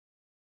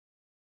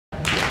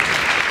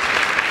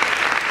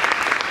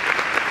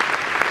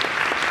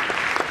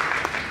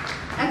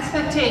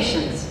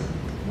expectations.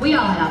 We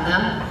all have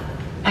them.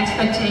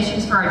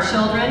 Expectations for our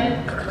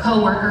children,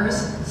 co-workers,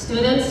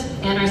 students,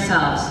 and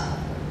ourselves.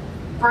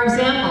 For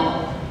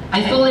example,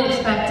 I fully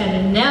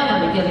expected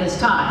never to give this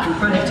talk in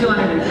front of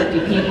 250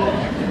 people.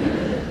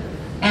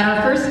 At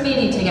our first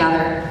meeting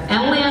together,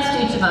 Emily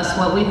asked each of us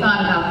what we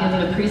thought about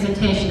giving a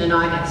presentation in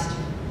August.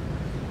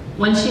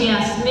 When she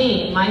asked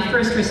me, my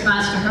first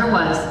response to her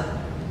was,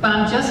 "But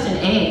I'm just an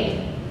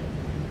aide."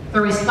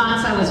 The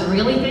response I was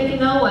really thinking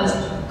though was,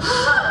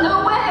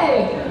 "No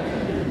way!"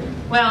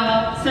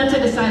 Well, since I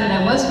decided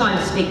I was going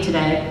to speak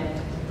today,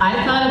 I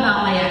thought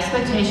about my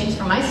expectations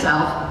for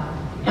myself,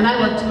 and I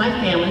looked to my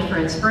family for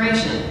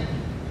inspiration.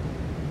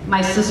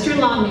 My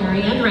sister-in-law,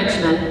 Mary Ann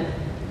Richmond,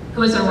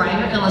 who is a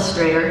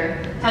writer-illustrator,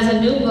 has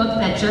a new book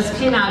that just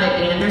came out at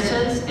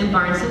Anderson's and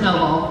Barnes &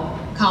 Noble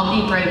called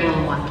Be Brave,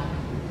 Little One.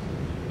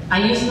 I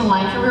used the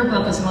line from her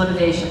book as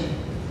motivation.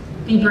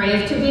 Be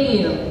brave to be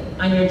you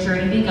on your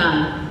journey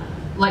begun.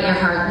 Let your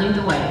heart lead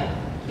the way.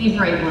 Be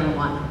brave, little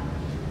one.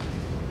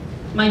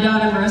 My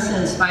daughter Marissa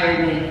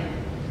inspired me.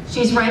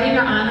 She's writing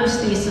her honors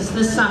thesis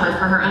this summer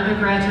for her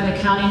undergraduate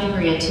accounting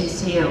degree at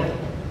TCU.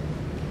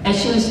 As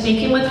she was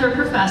speaking with her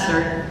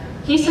professor,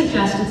 he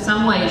suggested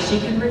some ways she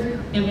could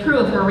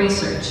improve her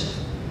research.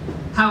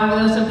 However,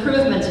 those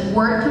improvements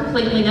weren't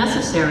completely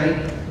necessary,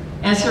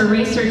 as her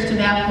research to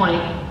that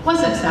point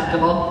was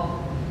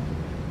acceptable.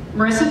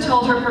 Marissa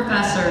told her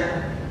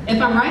professor, "If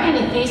I'm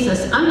writing a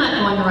thesis, I'm not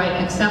going to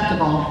write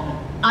acceptable,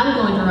 I'm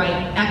going to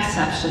write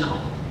exceptional."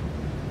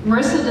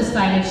 Marissa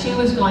decided she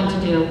was going to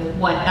do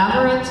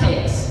whatever it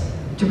takes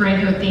to bring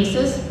her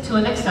thesis to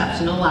an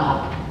exceptional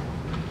level.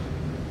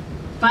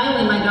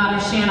 Finally, my daughter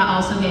Shanna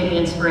also gave me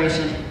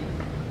inspiration.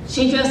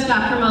 She just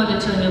got promoted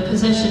to a new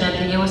position at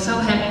the USO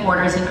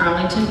headquarters in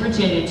Arlington,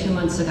 Virginia 2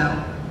 months ago.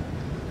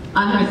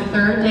 On her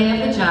third day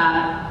of the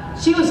job,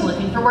 she was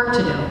looking for work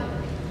to do.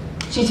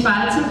 She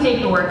spotted some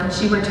paperwork and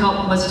she was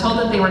told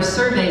that they were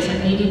surveys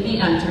that needed to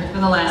be entered for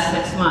the last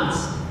 6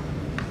 months.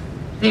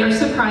 They were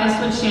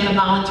surprised when Shanna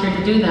volunteered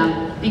to do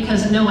them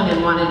because no one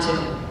had wanted to.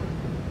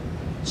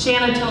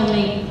 Shanna told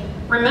me,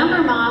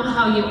 "Remember, Mom,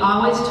 how you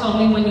always told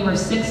me when you were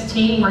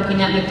 16 working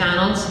at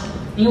McDonald's,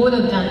 you would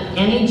have done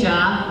any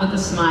job with a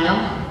smile?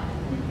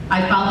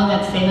 I follow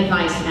that same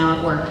advice now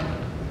at work."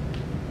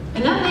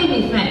 And that made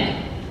me think.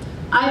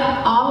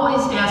 I've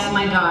always asked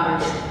my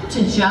daughters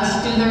to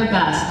just do their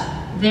best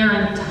their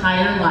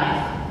entire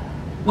life,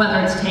 whether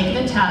it's taking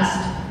a test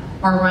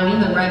or running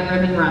the Red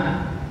Ribbon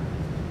Run,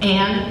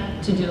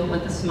 and to do it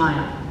with a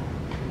smile.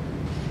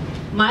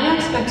 My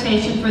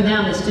expectation for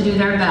them is to do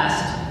their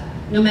best,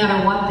 no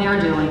matter what they're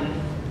doing.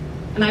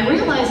 And I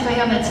realized I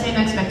have that same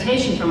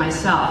expectation for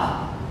myself.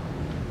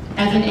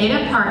 As an aide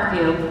at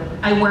Parkview,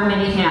 I wear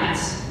many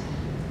hats.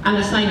 I'm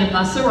assigned to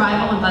bus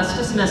arrival and bus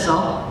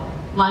dismissal,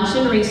 lunch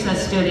and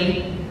recess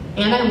duty,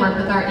 and I work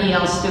with our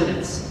EL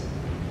students.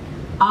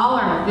 All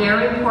are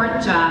very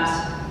important jobs.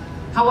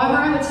 However,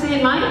 I would say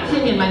in my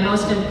opinion, my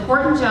most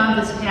important job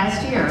this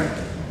past year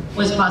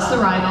was bus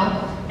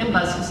arrival and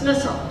bus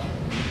dismissal.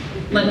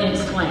 Let me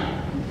explain.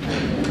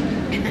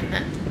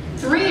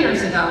 3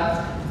 years ago,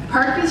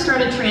 Parkview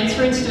started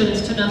transferring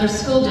students to another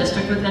school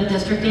district within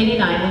District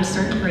 89 when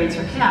certain grades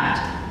were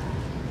capped.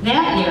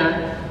 That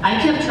year, I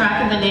kept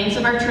track of the names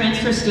of our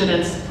transfer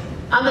students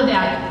on the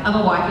back of a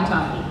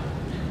walkie-talkie.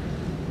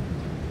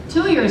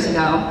 2 years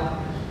ago,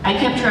 I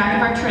kept track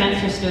of our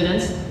transfer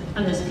students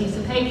on this piece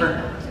of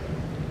paper.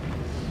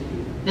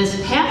 This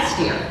past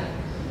year,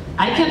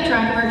 I kept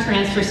track of our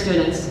transfer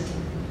students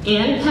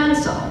in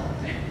pencil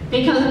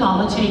because of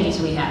all the changes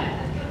we had.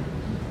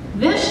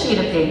 This sheet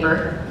of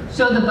paper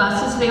showed the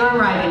buses they were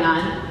arriving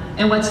on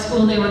and what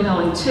school they were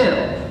going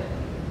to.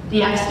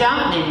 The X'd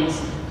out names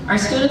are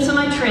students on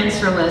my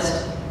transfer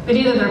list, but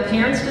either their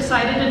parents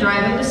decided to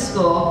drive them to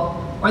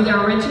school or their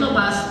original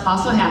bus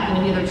also happened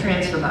to be their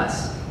transfer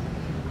bus.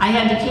 I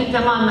had to keep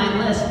them on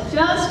my list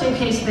just in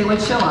case they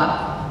would show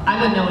up.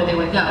 I would know where they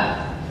would go.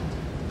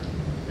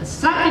 The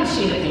second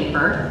sheet of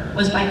paper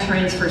was by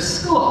transfer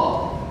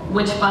school,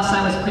 which bus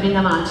I was putting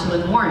them onto in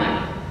the morning.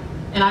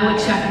 And I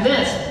would check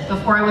this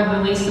before I would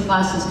release the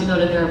buses to go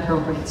to their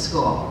appropriate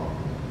school.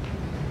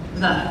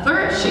 The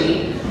third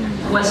sheet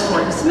was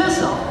for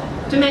dismissal,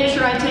 to make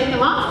sure I take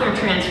them off their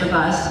transfer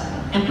bus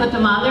and put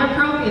them on their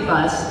appropriate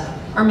bus,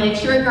 or make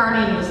sure a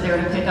guardian was there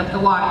to pick up the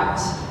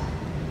walkers.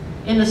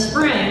 In the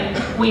spring,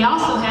 we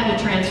also had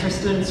to transfer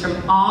students from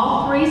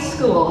all 3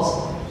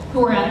 schools who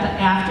were at the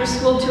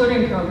after-school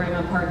tutoring program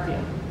at Parkview.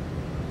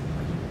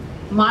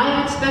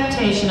 My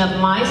expectation of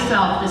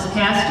myself this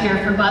past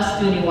year for bus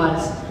duty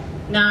was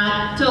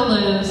not to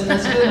lose a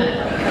student.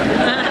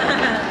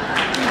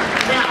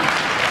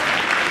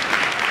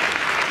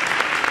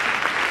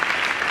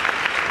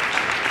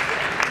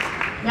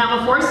 Now,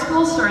 before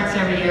school starts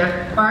every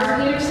year, Barb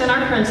Peterson,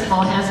 our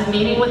principal, has a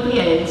meeting with the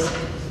aides,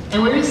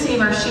 and we receive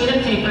our sheet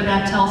of paper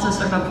that tells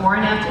us our before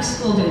and after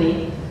school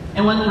duty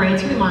and what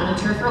grades we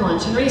monitor for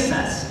lunch and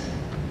recess.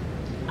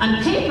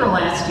 On paper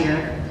last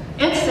year,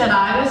 it said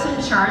I was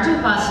in charge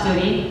of bus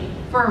duty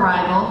for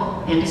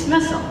arrival and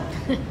dismissal.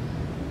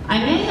 I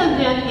may have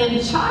been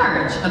in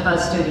charge of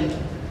bus duty,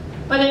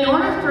 but in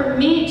order for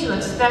me to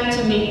expect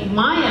to meet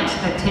my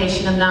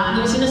expectation of not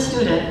losing a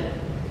student,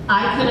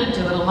 I couldn't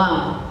do it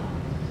alone.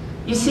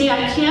 You see,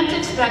 I can't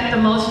expect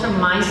the most from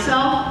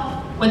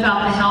myself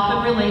without the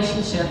help and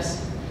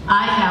relationships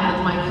I have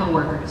with my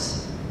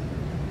coworkers.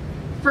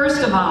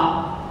 First of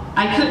all,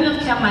 I couldn't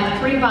have kept my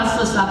 3 bus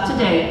lists up to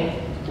date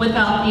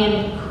without the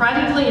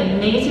incredibly,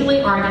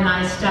 amazingly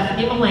organized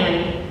Stephanie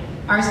Mullaney,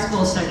 our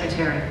school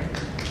secretary.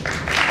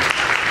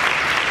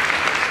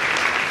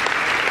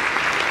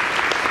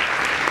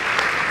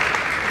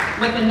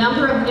 With the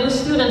number of new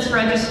students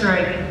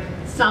registering,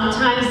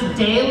 sometimes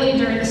daily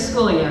during the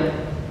school year,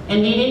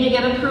 and needing to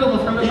get approval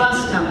from a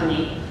bus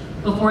company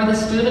before the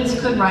students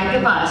could ride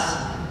the bus,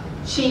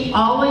 she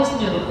always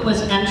knew who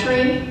was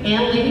entering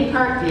and leaving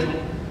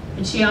Parkview,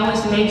 and she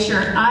always made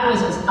sure I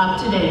was as up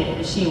to date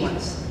as she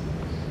was.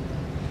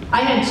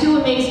 I had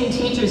 2 amazing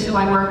teachers who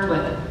I worked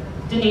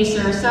with, Denise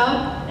Urso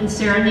and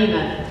Sarah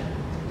Neiman,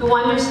 who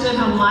understood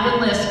how my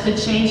list could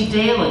change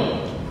daily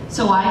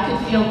so I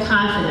could feel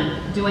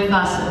confident doing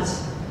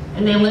buses,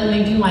 and they let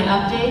me do my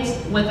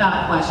updates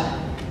without question.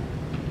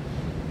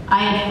 I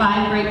had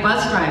 5 great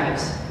bus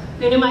drivers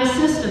who knew my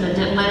system and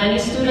didn't let any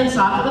students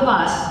off of the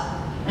bus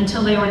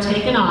until they were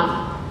taken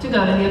off to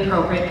go to the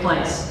appropriate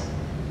place.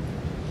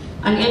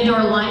 On indoor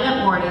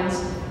lineup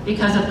mornings,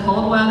 because of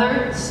cold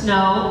weather,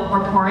 snow,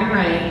 or pouring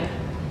rain,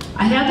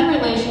 I had the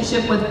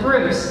relationship with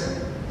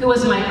Bruce, who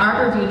was my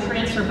Arborview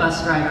transfer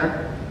bus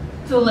driver,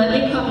 who let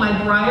me put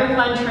my Briar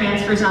Glen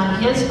transfers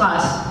on his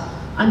bus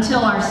until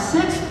our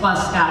 6th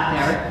bus got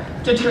there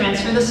to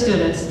transfer the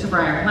students to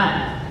Briar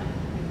Glen.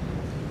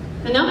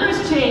 The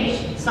numbers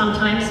changed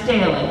sometimes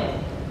daily,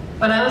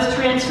 but I was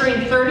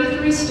transferring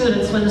 33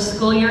 students when the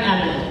school year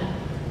ended,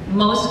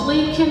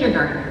 mostly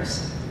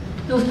kindergartners,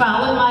 who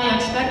followed my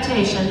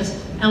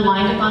expectations and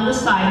lined up on the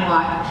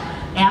sidewalk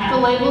at the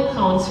labeled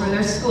cones for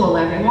their school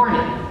every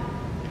morning.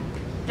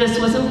 This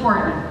was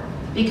important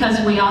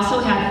because we also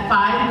had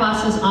 5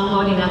 buses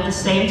unloading at the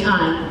same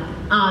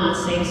time on the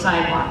same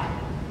sidewalk.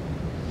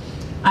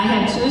 I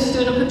had 2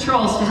 student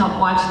patrols to help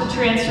watch the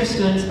transfer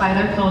students by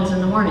their cones in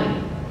the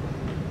morning.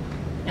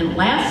 And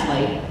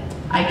lastly,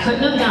 I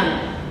couldn't have done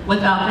it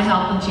without the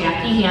help of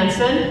Jackie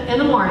Hansen in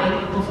the morning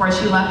before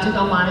she left to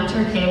go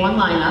monitor K1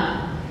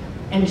 lineup,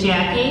 and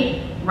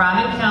Jackie,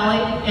 Robin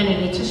Kelly, and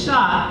Anita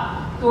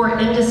Shaw, who were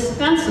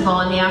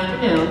indispensable in the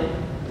afternoon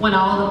when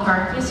all of the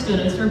Parkview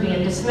students were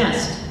being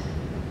dismissed,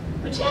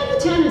 which had the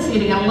tendency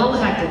to get a little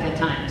hectic at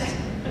times.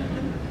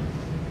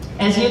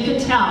 As you can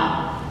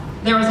tell,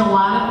 there was a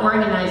lot of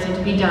organizing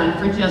to be done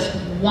for just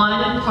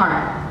one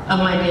part of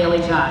my daily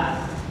job.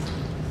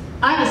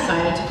 I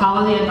decided to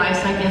follow the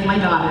advice I give my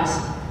daughters,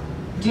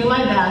 do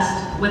my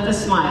best with a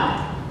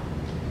smile.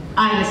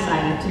 I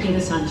decided to be the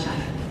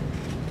sunshine.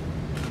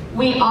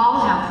 We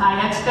all have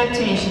high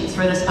expectations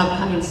for this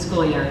upcoming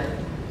school year.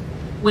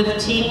 With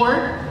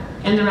teamwork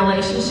and the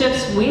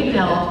relationships we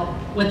build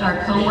with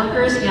our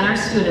coworkers and our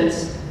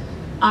students,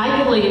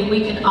 I believe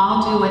we can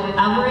all do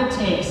whatever it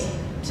takes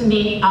to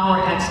meet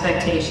our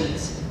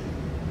expectations.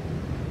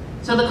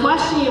 So the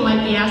question you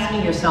might be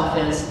asking yourself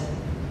is,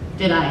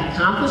 did I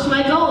accomplish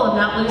my goal of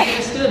not losing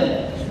a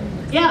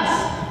student? Yes,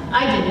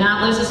 I did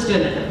not lose a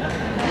student.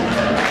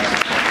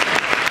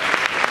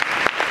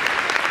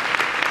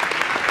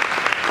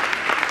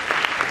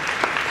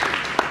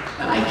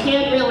 But I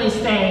can't really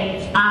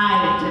say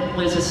I didn't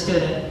lose a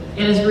student.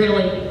 It is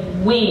really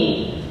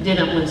we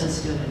didn't lose a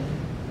student.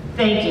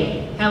 Thank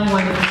you. Have a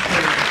wonderful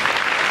day.